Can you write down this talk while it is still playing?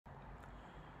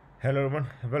Hello everyone,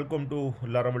 welcome to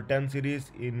Laravel 10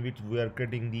 series in which we are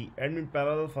creating the admin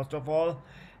panel first of all,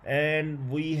 and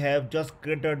we have just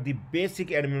created the basic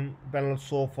admin panel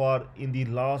so far in the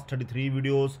last 33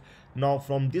 videos. Now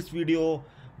from this video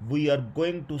we are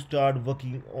going to start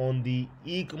working on the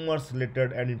e-commerce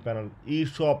related admin panel,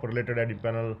 e-shop related admin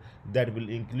panel that will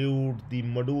include the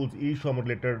modules, e-shop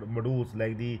related modules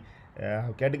like the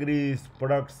categories,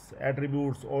 products,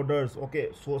 attributes, orders. Okay,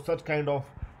 so such kind of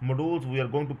modules we are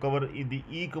going to cover in the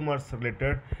e-commerce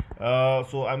related.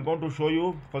 So I'm going to show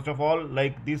you first of all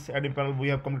like this admin panel we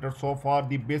have completed so far,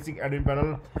 the basic admin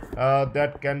panel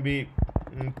that can be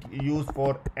used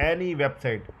for any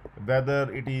website,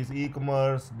 whether it is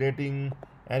e-commerce, dating,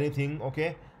 anything.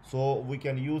 Okay, so we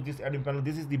can use this admin panel.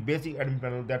 This is the basic admin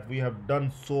panel that we have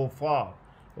done so far.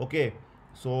 Okay,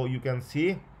 so you can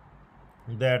see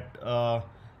that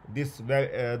this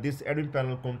admin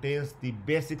panel contains the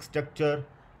basic structure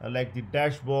like the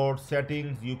dashboard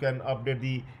settings. You can update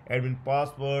the admin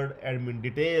password, admin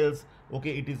details.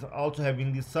 Okay, it is also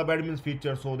having the sub admins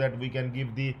feature so that we can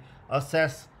give the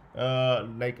access,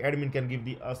 like admin can give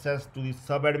the access to the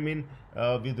sub admin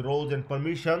with roles and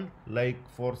permission, like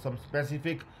for some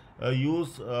specific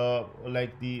use,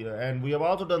 like the and we have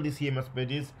also done the CMS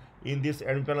pages in this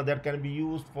admin panel that can be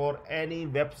used for any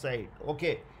website.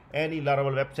 Okay, any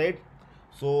Laravel website.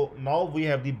 So now we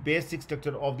have the basic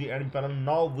structure of the admin panel.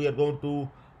 Now we are going to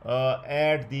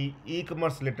add the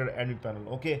e-commerce related admin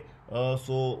panel. Okay,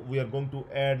 so we are going to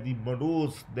add the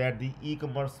modules that the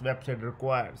e-commerce website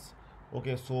requires.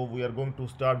 Okay, so we are going to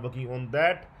start working on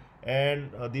that,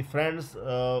 and the friends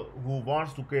who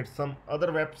wants to create some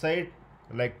other website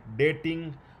like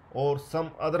dating or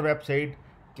some other website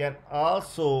can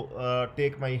also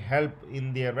take my help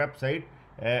in their website,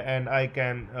 and I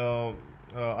can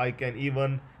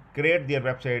even create their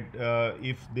website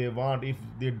if they want, if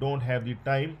they don't have the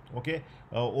time. Okay,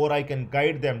 or I can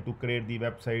guide them to create the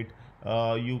website.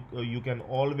 You can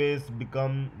always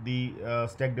become the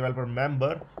stack developer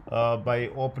member by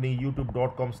opening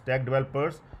youtube.com stack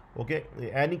developers. Okay,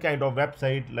 any kind of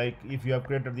website, like if you have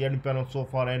created the admin panel so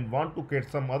far and want to create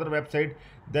some other website,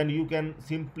 then you can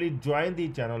simply join the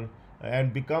channel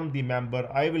and become the member.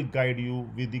 I will guide you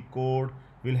with the code,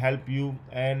 will help you,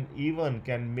 and even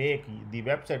can make the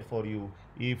website for you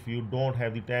if you don't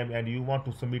have the time and you want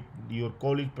to submit your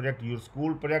college project, your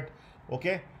school project.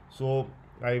 Okay, so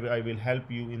I will help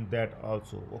you in that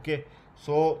also. Okay,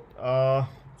 so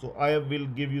so I will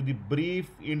give you the brief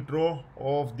intro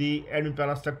of the admin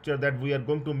panel structure that we are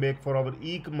going to make for our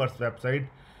e-commerce website.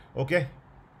 Okay,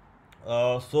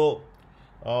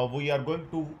 we are going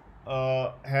to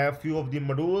have few of the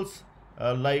modules,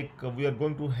 like we are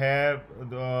going to have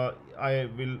the, I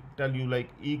will tell you, like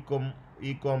ecom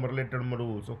related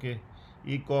modules. Okay,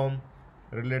 ecom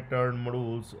related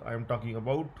modules I am talking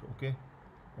about. Okay,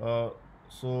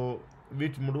 so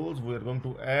which modules we are going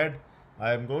to add,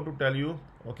 I am going to tell you.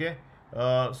 Okay,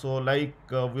 so like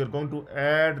we are going to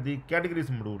add the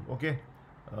categories module. Okay,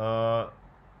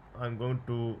 I'm going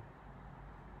to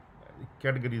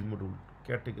categories module,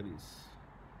 categories.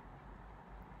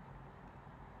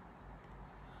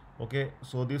 Okay,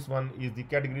 so this one is the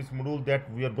categories module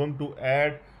that we are going to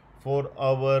add for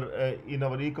our in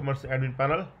our e-commerce admin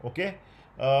panel. Okay,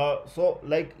 so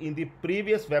like in the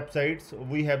previous websites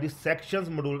we have the sections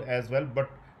module as well, but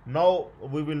now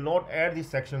we will not add the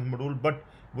sections module, but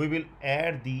we will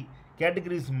add the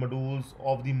categories modules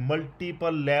of the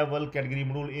multiple level category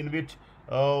module, in which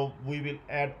we will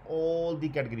add all the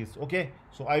categories. Okay,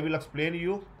 so I will explain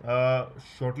you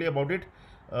shortly about it.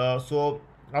 So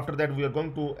after that we are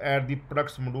going to add the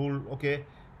products module. Okay,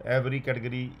 every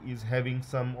category is having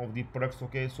some of the products.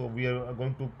 Okay, so we are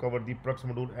going to cover the products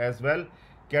module as well,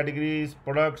 categories,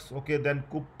 products. Okay, then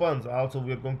coupons also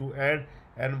we are going to add,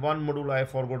 and one module I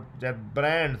forgot, that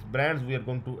brands we are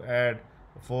going to add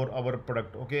for our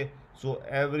product. Okay, so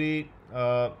every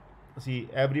see,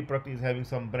 every product is having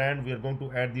some brand. We are going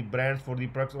to add the brands for the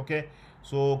products. Okay,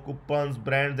 so coupons,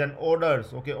 brands, and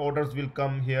orders. Okay, orders will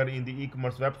come here in the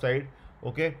e-commerce website.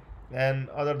 Okay, and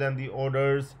other than the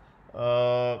orders,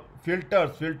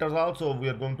 filters also we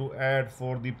are going to add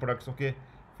for the products. Okay,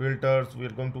 filters we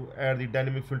are going to add the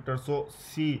dynamic filters. So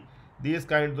see, these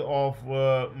kinds of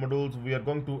modules we are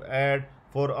going to add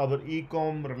for our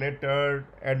ecom related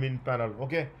admin panel.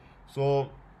 Okay, so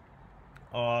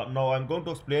now I'm going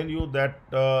to explain you that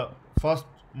first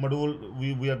module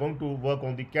we are going to work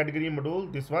on the category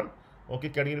module, this one. Okay,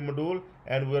 category module,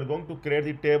 and we are going to create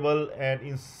the table and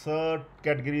insert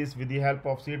categories with the help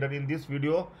of Cedar in this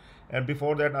video. And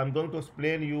before that I'm going to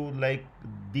explain you like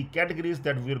the categories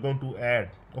that we are going to add.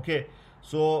 Okay,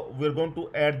 So we're going to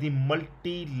add the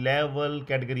multi-level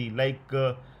category, like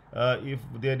if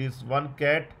there is one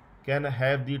cat can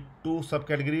have the two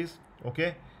subcategories.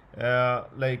 Okay,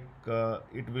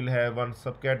 it will have one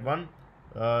subcat 1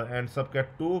 and subcat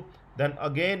 2, then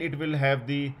again it will have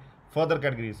the further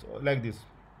categories like this.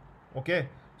 Okay,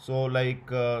 so like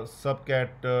subcat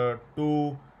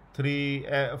 2, 3,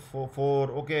 4,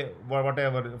 4, okay,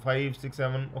 whatever, 5, 6,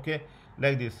 7, okay,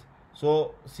 like this.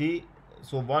 So see,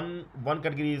 so one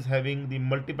category is having the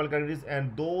multiple categories,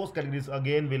 and those categories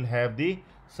again will have the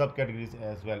subcategories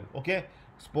as well. Okay,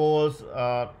 suppose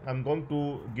I'm going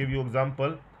to give you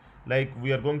example, like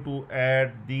we are going to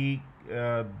add the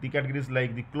categories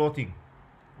like the clothing.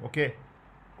 Okay,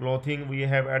 clothing we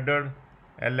have added,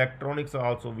 electronics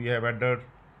also we have added,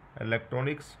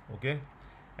 electronics. Okay,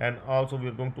 and also we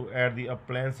are going to add the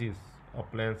appliances.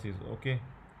 Okay,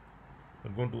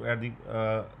 we're going to add the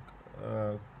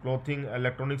clothing,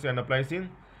 electronics, and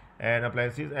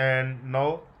appliances. And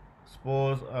now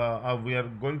suppose we are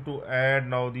going to add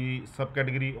now the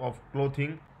subcategory of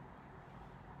clothing.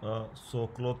 So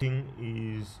clothing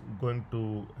is going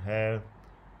to have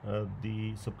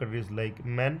the subcategories like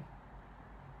men,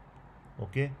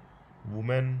 okay,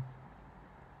 women,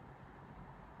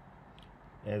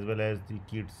 as well as the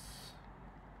kids.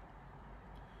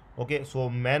 Okay, so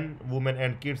men, women,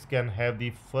 and kids can have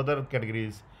the further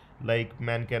categories, like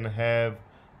men can have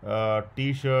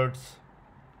t-shirts,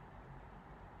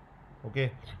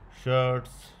 okay,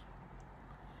 shirts,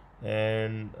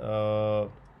 and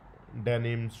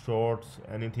denim, shorts,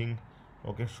 anything,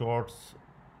 okay, shorts.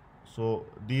 So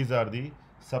these are the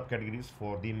subcategories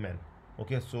for the men.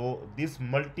 Okay, so this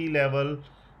multi-level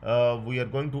we are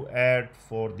going to add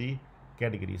for the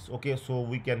categories. Okay, so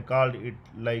we can call it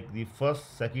like the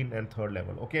first, second, and third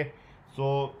level. Okay,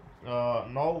 so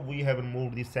now we have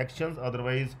removed the sections,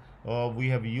 otherwise we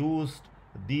have used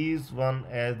these one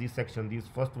as the section, this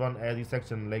first one as the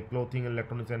section, like clothing,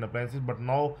 electronics, and appliances. But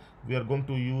now we are going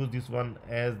to use this one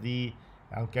as the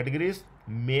categories,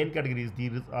 main categories.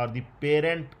 These are the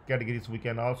parent categories, we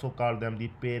can also call them the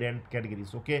parent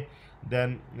categories. Okay,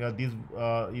 then this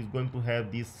is going to have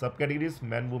these subcategories,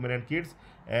 men, women, and kids.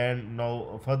 And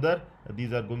now further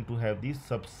these are going to have these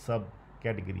sub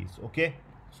categories. Okay,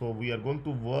 so we are going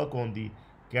to work on the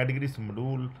categories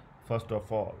module first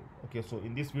of all. Okay, so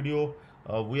in this video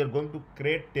we are going to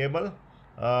create table,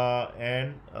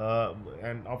 and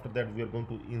after that we are going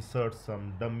to insert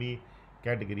some dummy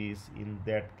categories in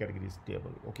that categories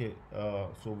table. Okay,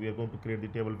 so we are going to create the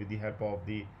table with the help of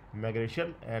the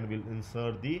migration, and we'll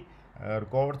insert the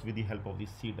records with the help of the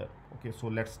seeder. Okay, so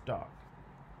let's start.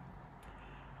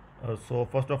 So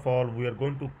first of all we are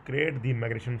going to create the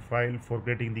migration file for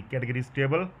creating the categories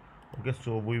table. Okay,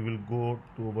 so we will go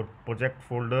to our project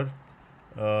folder,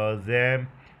 XAMPP,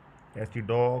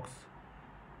 htdocs,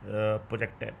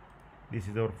 project 10. This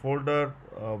is our folder.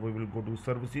 We will go to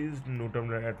services, new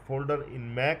terminal, add folder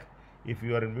in Mac. If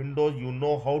you are in Windows, you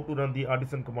know how to run the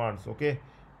artisan commands. Okay,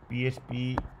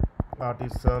 php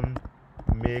artisan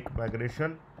make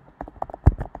migration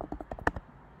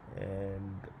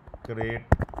and create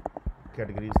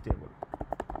categories table.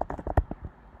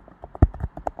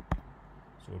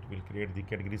 So it will create the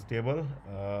categories table.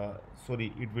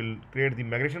 Sorry, it will create the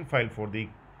migration file for the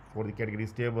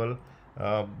categories table,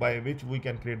 by which we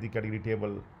can create the category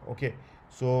table. Okay,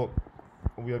 so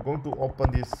we are going to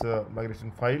open this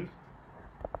migration file,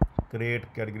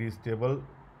 create categories table.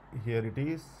 Here it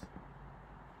is.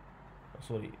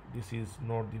 Sorry, this is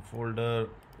not the folder.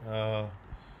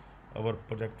 Our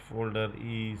project folder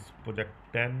is project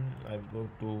 10. I'm going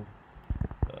to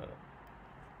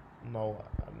now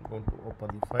I'm going to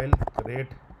open the file, create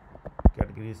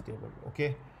categories table.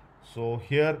 Okay, so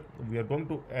here we are going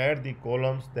to add the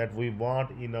columns that we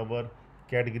want in our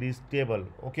categories table.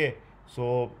 Okay,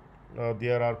 so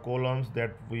there are columns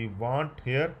that we want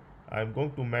here. I'm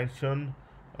going to mention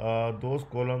those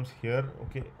columns here.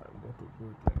 Okay, I'm going to do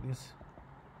it like this.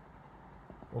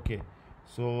 Okay,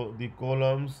 so the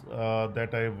columns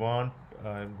that I want,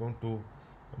 I'm going to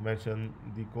mention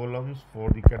the columns for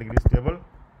the categories table.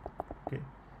 Okay,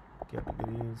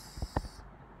 categories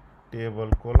table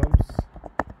columns.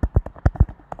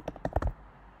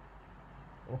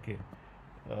 Okay,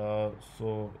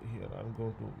 so here I'm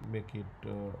going to make it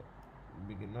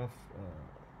big enough.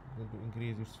 I'm going to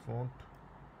increase its font.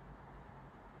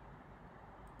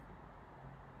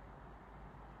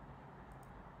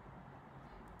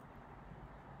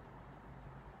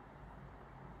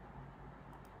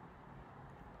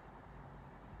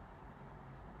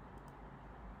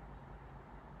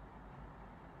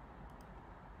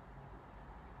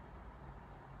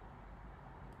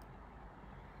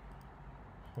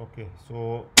 Okay,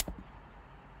 so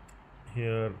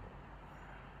here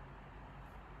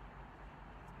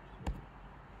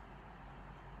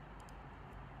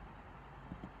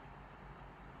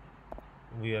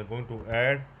we are going to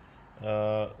add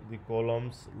the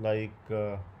columns like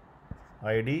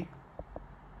id,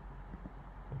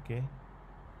 okay,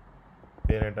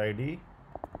 parent id,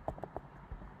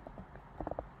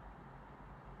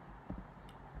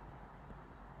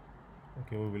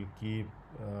 okay, we will keep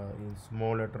in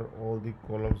small letter, all the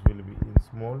columns will be in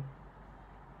small.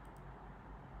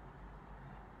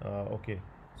 Okay,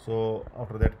 so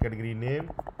after that category name,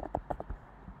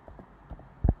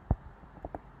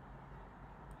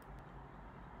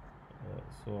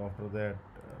 so after that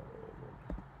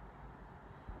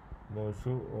no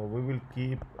issue, we will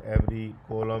keep every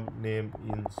column name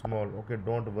in small. Okay,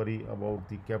 don't worry about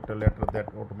the capital letter, that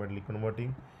automatically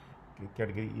converting.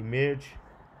 Category image,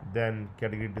 then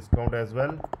category discount as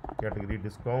well, category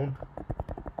discount.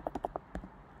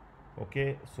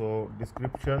 Okay, so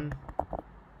description,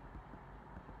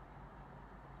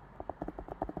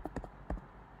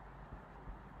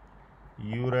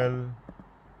 url,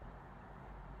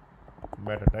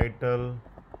 meta title,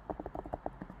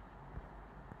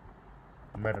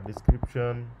 meta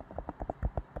description,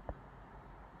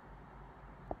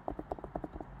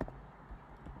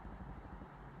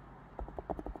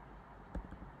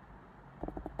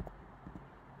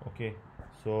 okay,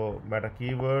 so meta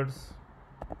keywords,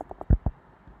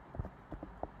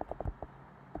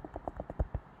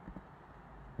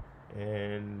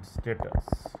 and status.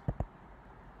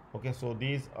 Okay, so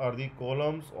these are the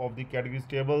columns of the categories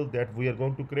table that we are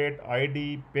going to create: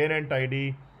 id, parent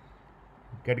id,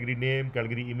 category name,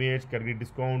 category image, category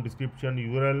discount, description,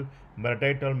 url, meta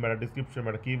title, meta description,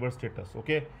 meta keyword, status.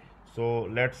 Okay, so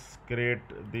let's create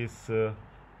this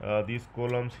these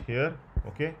columns here.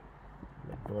 Okay,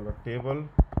 dollar table,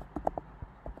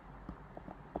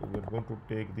 so we're going to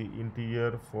take the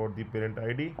integer for the parent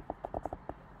id.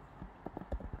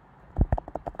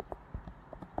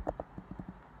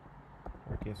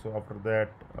 Okay, so after that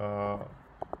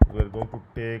we're going to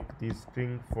take the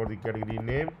string for the category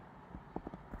name,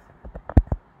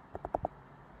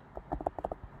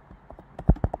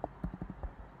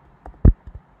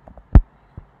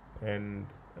 and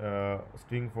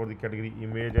string for the category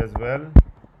image as well,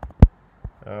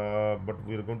 but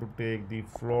we're going to take the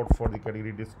float for the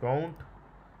category discount,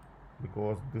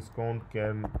 because discount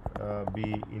can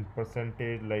be in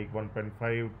percentage like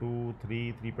 1.5, 2,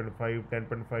 3, 3.5,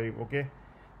 10.5, okay,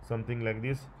 something like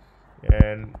this.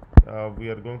 And we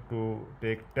are going to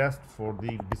take test for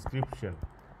the description,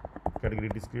 category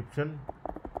description.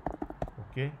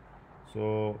 Okay,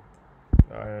 so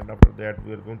and after that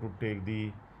we are going to take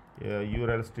the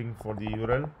url string for the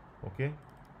url. Okay,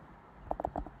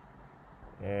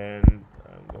 and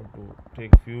I'm going to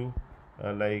take few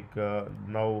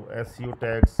now SEO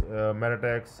tags, meta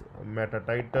tags, meta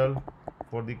title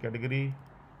for the category,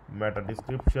 meta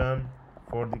description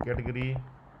for the category,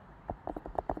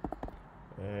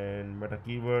 and meta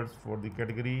keywords for the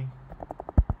category.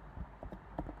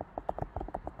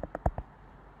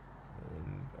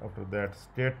 And after that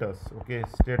status. Okay,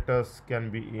 status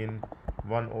can be in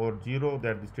 1 or 0,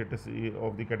 that the status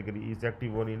of the category is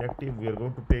active or inactive. We are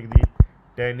going to take the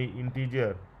tiny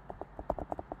integer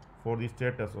for the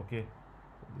status. Okay,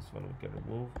 this one we can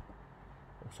remove.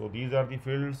 So these are the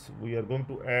fields we are going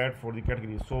to add for the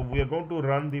category. So we are going to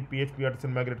run the php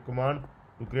artisan migrate command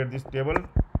to create this table,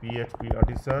 php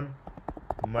artisan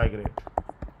migrate.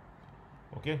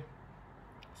 Okay,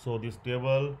 so this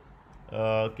table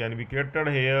can be created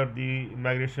here. The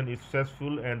migration is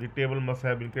successful and the table must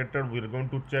have been created. We are going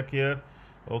to check here.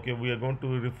 Okay, we are going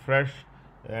to refresh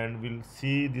and we'll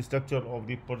see the structure of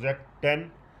the project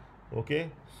 10.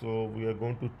 Okay, so we are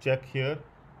going to check here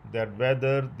that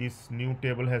whether this new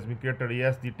table has been created.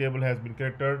 Yes, the table has been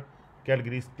created,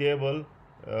 categories table.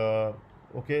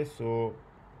 Okay, so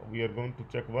we are going to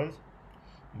check once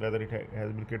whether it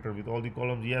has been created with all the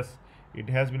columns. Yes, it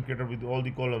has been created with all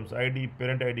the columns: id,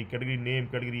 parent id, category name,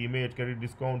 category image, category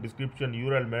discount, description,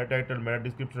 url, meta title, meta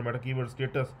description, meta keyword,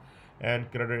 status, and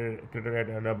created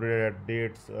and updated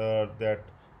dates, that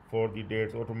for the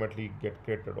dates automatically get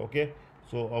created. Okay,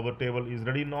 so our table is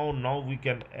ready now we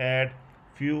can add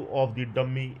few of the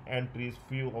dummy entries,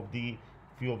 few of the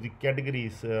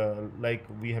categories, like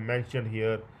we have mentioned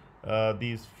here.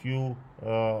 These few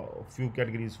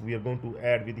categories we are going to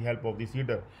add with the help of this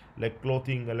header, like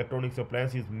clothing, electronics,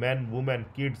 appliances, men, women,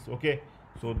 kids. Okay,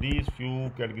 so these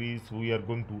few categories we are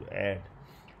going to add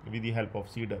with the help of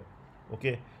seeder.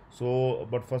 Okay, so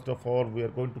but first of all we are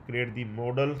going to create the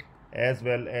model as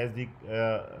well as the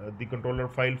controller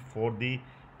file for the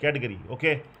category.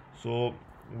 Okay, so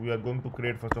we are going to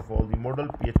create first of all the model,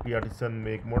 php artisan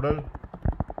make model,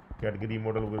 category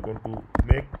model we are going to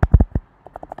make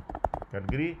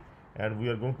category, and we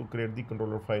are going to create the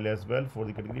controller file as well for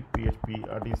the category,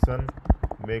 php artisan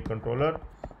make controller.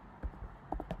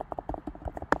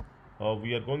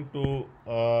 We are going to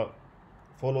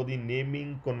follow the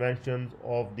naming conventions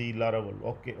of the Laravel.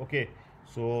 Okay,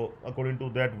 so according to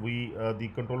that, we the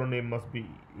controller name must be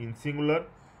in singular.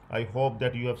 I hope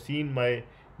that you have seen my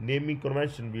naming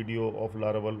convention video of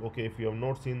Laravel. Okay, if you have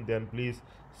not seen, then please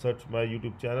search my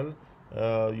YouTube channel.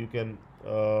 You can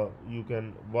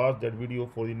watch that video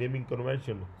for the naming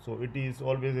convention. So it is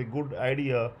always a good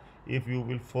idea if you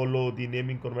will follow the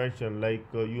naming convention, like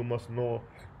you must know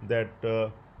that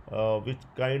which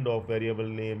kind of variable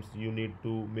names you need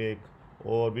to make,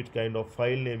 or which kind of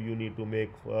file name you need to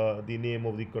make, the name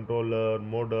of the controller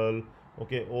model,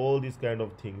 okay, all these kind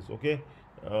of things. Okay,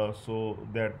 so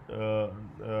that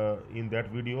in that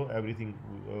video everything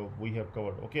we have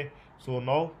covered. Okay, so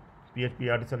now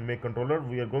php artisan make controller,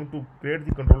 we are going to create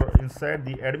the controller inside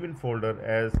the admin folder,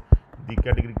 as the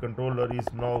category controller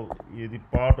is now the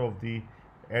part of the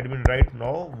admin right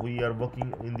now. We are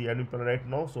working in the admin panel right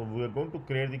now, so we are going to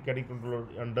create the category controller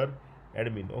under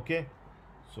admin. Okay,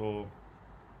 so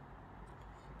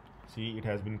see, it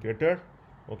has been created.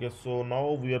 Okay, so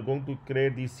now we are going to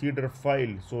create the seeder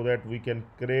file so that we can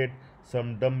create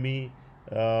some dummy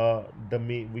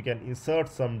we can insert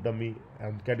some dummy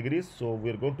categories. So we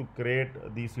are going to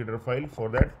create the seeder file. For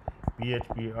that,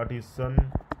 php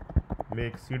artisan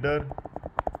make seeder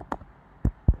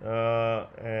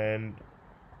and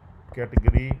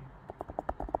category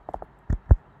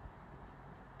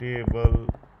table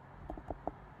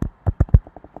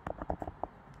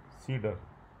seeder.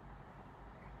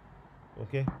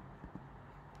 Okay,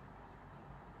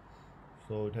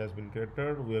 so it has been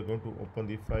created. We are going to open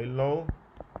the file now,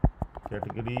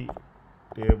 category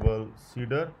table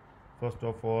seeder. First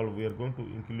of all, we are going to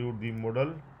include the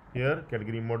model here,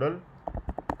 category model,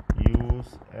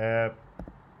 use app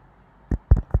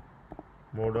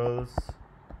models.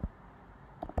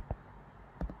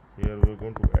 Here we are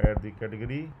going to add the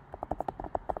category.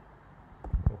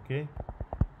 Okay,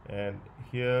 and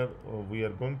here we are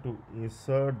going to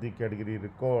insert the category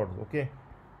records. Okay,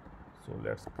 so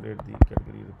let's create the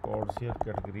category records here,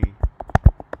 category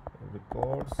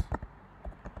records.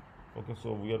 Okay,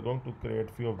 so we are going to create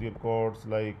few of the records,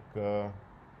 like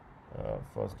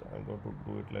first I'm going to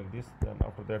do it like this, then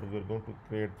after that we are going to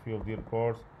create few of the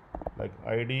records like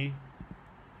id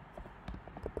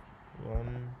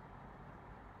 1,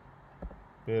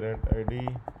 parent id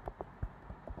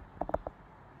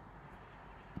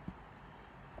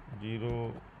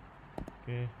 0,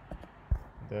 okay,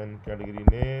 then category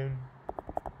name,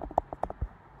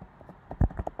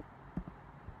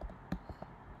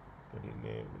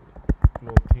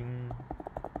 clothing.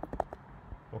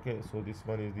 Okay, so this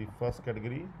one is the first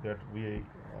category that we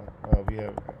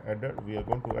have added. We are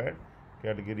going to add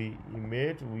category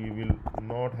image. We will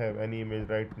not have any image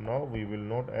right now, we will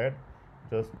not add,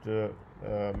 just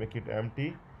make it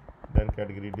empty. Then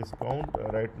category discount,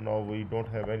 right now we don't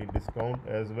have any discount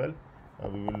as well,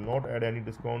 we will not add any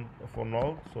discount for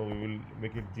now, so we will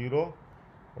make it 0.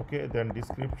 Okay, then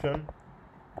description.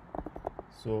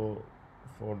 So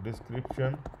for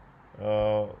description,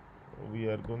 we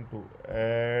are going to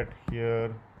add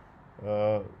here,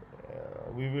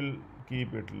 we will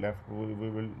keep it left, we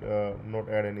will not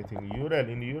add anything. URL,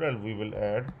 in URL we will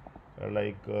add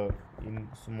in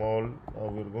small,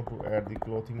 we are going to add the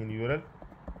clothing in URL.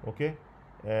 Okay,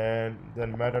 and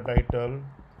then meta title,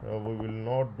 we will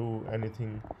not do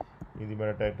anything in the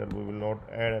meta title, we will not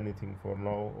add anything for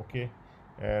now. Okay,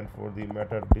 and for the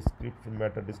meta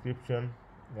description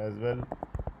as well,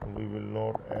 we will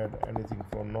not add anything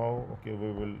for now. Okay,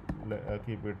 we will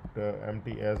keep it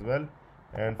empty as well.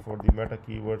 And for the meta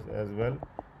keywords as well,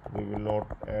 we will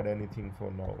not add anything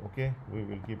for now. Okay, we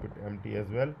will keep it empty as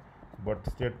well, but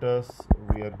status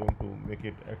we are going to make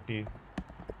it active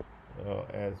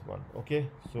as 1. Okay,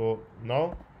 so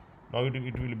now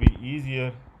it will be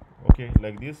easier. Okay,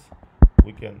 like this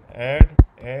we can add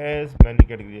as many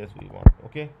categories as we want.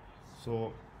 Okay,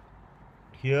 so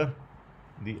here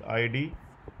the id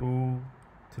 2,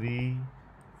 3,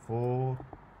 4,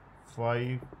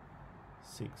 5,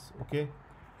 6. Okay,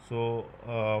 so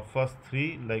first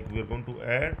 3, like we are going to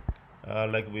add,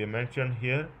 like we mentioned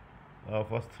here,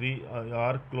 first 3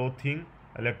 are clothing,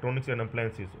 electronics and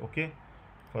appliances. Okay,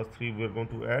 first 3 we are going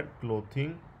to add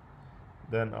clothing,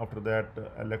 then after that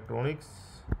electronics.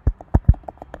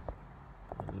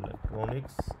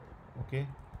 Okay,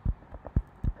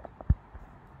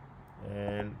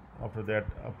 and after that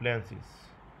appliances.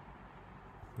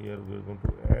 Here we are going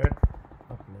to add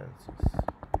appliances.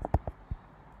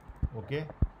 Okay,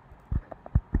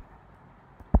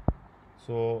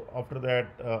 so after that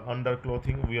under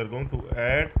clothing we are going to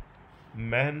add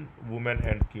men, women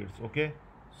and kids. Okay,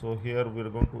 so here we are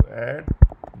going to add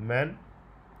men,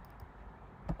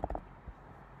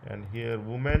 and here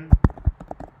women,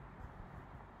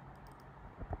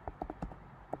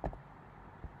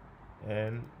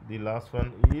 and the last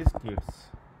one is kids.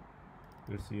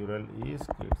 Its URL is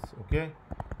kids. Okay,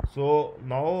 so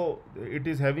now it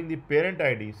is having the parent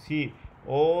ID. See,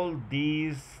 all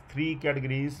these three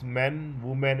categories, men,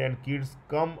 women and kids,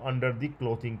 come under the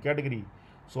clothing category.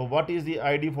 So what is the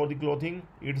ID for the clothing?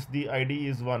 It's the ID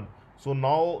is 1. So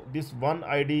now this one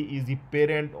ID is the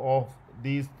parent of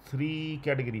these three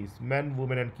categories, men,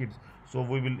 women and kids. So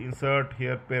we will insert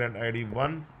here parent ID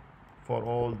 1 for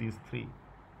all these three.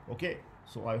 Okay,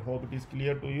 so I hope it is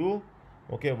clear to you.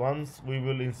 Okay, once we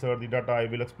will insert the data, I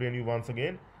will explain you once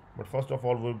again. But first of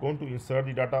all, we're going to insert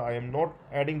the data. I am not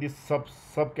adding these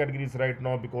subcategories right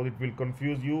now because it will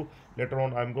confuse you. Later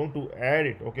on I'm going to add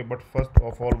it. Okay, but first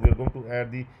of all we're going to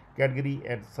add the category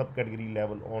and subcategory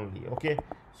level only. Okay,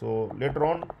 so later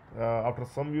on after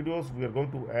some videos we are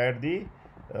going to add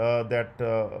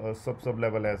the sub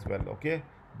level as well. Okay,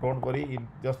 don't worry, in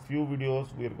just few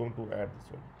videos we are going to add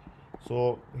this one.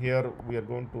 So here we are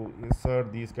going to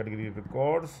insert these category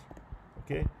records.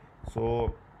 Okay,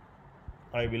 so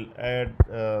I will add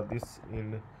this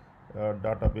in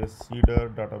database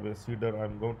seeder.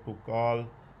 I'm going to call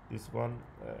this one.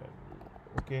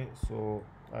 Okay, so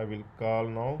I will call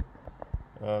now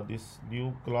this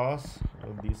new class,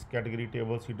 this category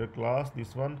table seeder class.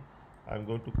 This one I'm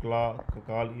going to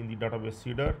call in the database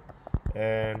seeder,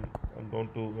 and I'm going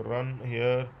to run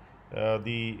here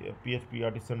the php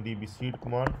artisan db seed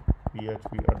command,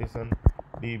 php artisan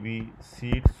db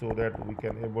seed, so that we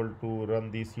can able to run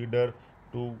the seeder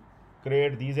to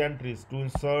create these entries, to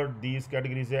insert these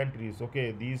categories entries.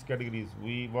 Okay, these categories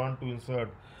we want to insert,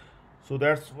 so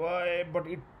that's why, but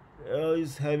it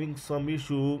is having some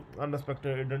issue,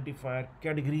 unexpected identifier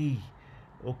category.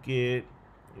 Okay,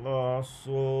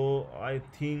 so I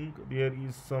think there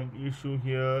is some issue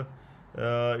here.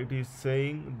 It is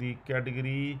saying the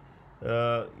category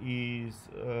is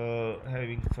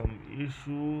having some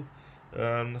issue,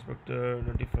 unexpected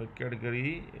identifier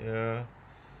category.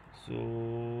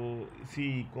 So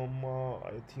see, comma,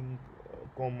 I think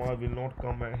comma will not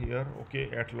come here.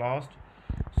 Okay, at last.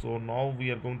 So now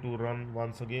we are going to run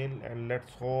once again, and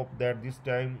let's hope that this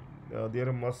time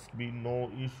there must be no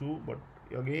issue. But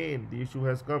again the issue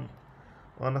has come,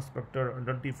 unexpected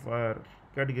identifier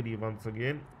category once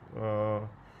again.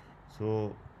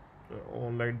 So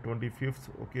online 25th.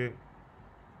 Okay,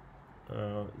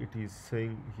 it is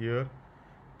saying here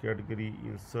category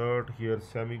insert, here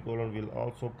semicolon will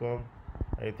also come,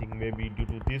 I think maybe due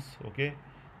to this. Okay,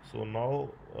 so now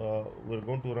we're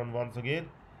going to run once again,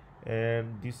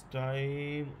 and this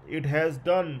time it has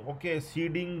done. Okay,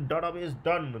 seeding database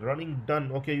done, running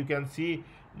done. Okay, you can see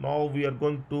now we are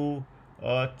going to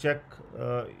check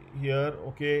here.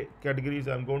 Okay, categories,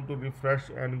 I'm going to refresh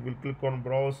and we'll click on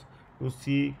browse to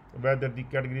see whether the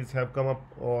categories have come up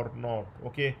or not.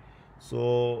 Okay,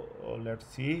 so let's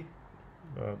see.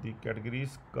 The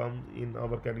categories come in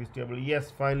our categories table.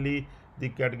 Yes, finally the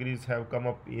categories have come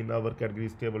up in our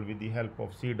categories table with the help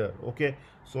of seeder. Okay,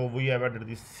 so we have added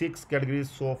the 6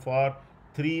 categories so far.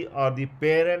 3 are the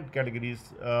parent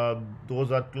categories,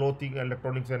 those are clothing,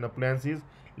 electronics and appliances.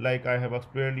 Like I have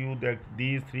explained you that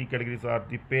these 3 categories are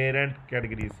the parent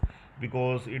categories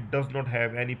because it does not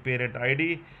have any parent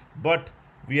ID, but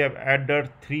we have added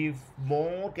 3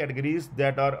 more categories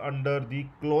that are under the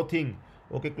clothing.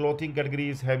 Okay, clothing category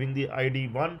is having the ID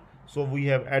 1, so we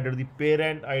have added the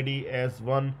parent ID as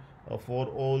 1 for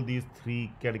all these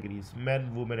 3 categories,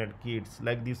 men, women and kids.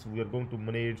 Like this we are going to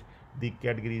manage the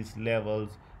categories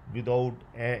levels without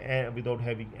without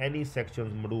having any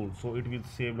sections module, so it will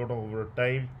save a lot of our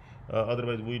time.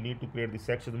 Otherwise we need to create the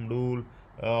sections module,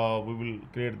 we will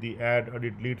create the add,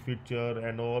 edit, delete feature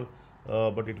and all,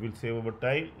 but it will save our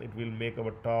time, it will make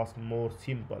our task more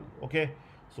simple. Okay,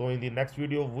 so in the next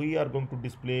video we are going to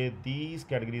display these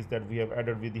categories that we have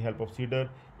added with the help of seeder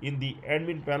in the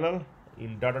admin panel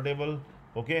in data table.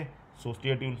 Okay, so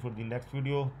stay tuned for the next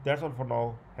video. That's all for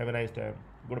now. Have a nice time.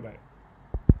 Goodbye.